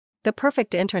The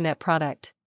perfect internet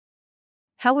product.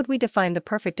 How would we define the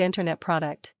perfect internet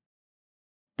product?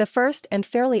 The first and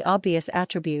fairly obvious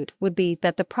attribute would be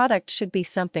that the product should be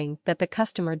something that the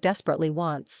customer desperately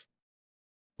wants.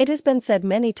 It has been said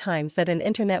many times that in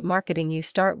internet marketing you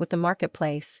start with the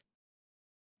marketplace.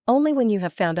 Only when you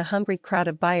have found a hungry crowd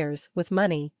of buyers with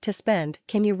money to spend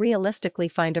can you realistically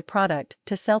find a product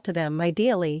to sell to them.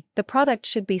 Ideally, the product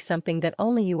should be something that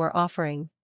only you are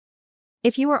offering.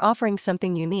 If you are offering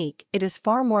something unique, it is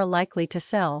far more likely to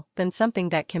sell than something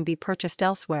that can be purchased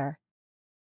elsewhere.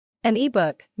 An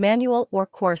ebook, manual, or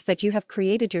course that you have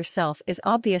created yourself is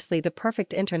obviously the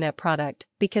perfect internet product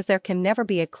because there can never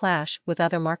be a clash with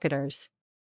other marketers.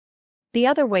 The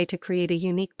other way to create a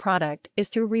unique product is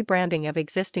through rebranding of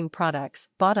existing products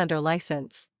bought under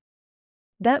license.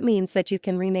 That means that you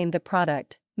can rename the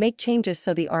product, make changes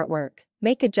so the artwork,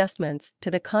 make adjustments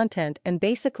to the content, and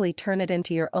basically turn it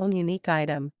into your own unique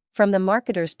item. From the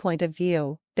marketer's point of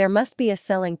view, there must be a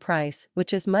selling price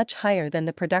which is much higher than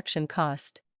the production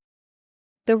cost.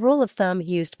 The rule of thumb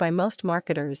used by most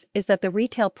marketers is that the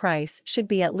retail price should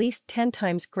be at least 10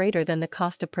 times greater than the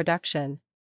cost of production.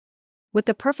 With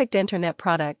the perfect internet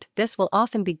product, this will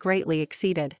often be greatly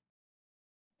exceeded.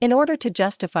 In order to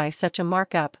justify such a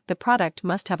markup, the product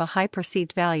must have a high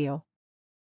perceived value.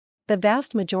 The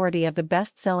vast majority of the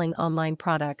best-selling online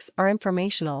products are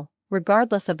informational,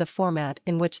 regardless of the format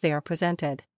in which they are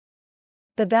presented.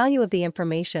 The value of the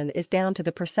information is down to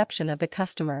the perception of the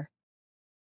customer.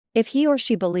 If he or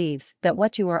she believes that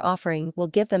what you are offering will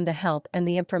give them the help and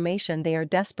the information they are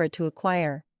desperate to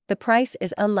acquire, the price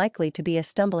is unlikely to be a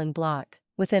stumbling block,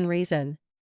 within reason.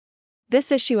 This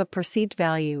issue of perceived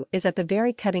value is at the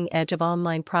very cutting edge of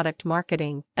online product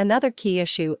marketing. Another key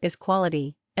issue is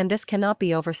quality, and this cannot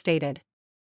be overstated.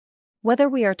 Whether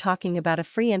we are talking about a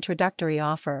free introductory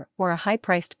offer or a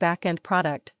high-priced back-end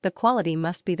product, the quality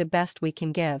must be the best we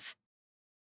can give.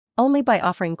 Only by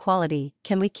offering quality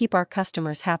can we keep our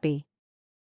customers happy.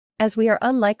 As we are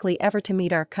unlikely ever to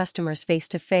meet our customers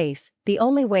face-to-face, the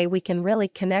only way we can really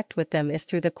connect with them is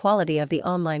through the quality of the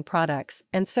online products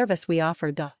and service we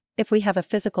offer. If we have a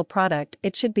physical product,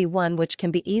 it should be one which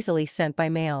can be easily sent by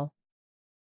mail.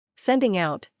 Sending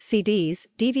out CDs,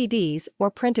 DVDs, or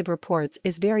printed reports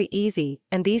is very easy,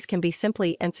 and these can be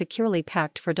simply and securely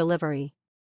packed for delivery.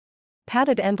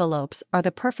 Padded envelopes are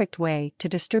the perfect way to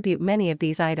distribute many of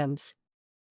these items.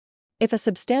 If a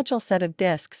substantial set of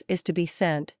discs is to be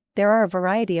sent, there are a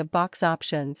variety of box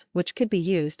options which could be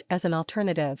used as an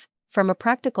alternative. From a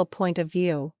practical point of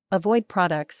view, avoid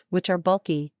products which are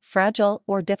bulky, fragile,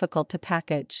 or difficult to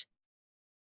package.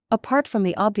 Apart from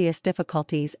the obvious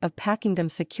difficulties of packing them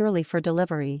securely for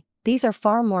delivery, these are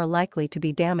far more likely to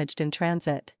be damaged in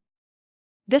transit.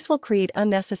 This will create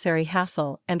unnecessary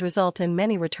hassle and result in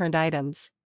many returned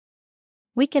items.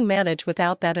 We can manage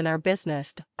without that in our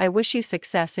business. I wish you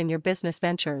success in your business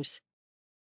ventures.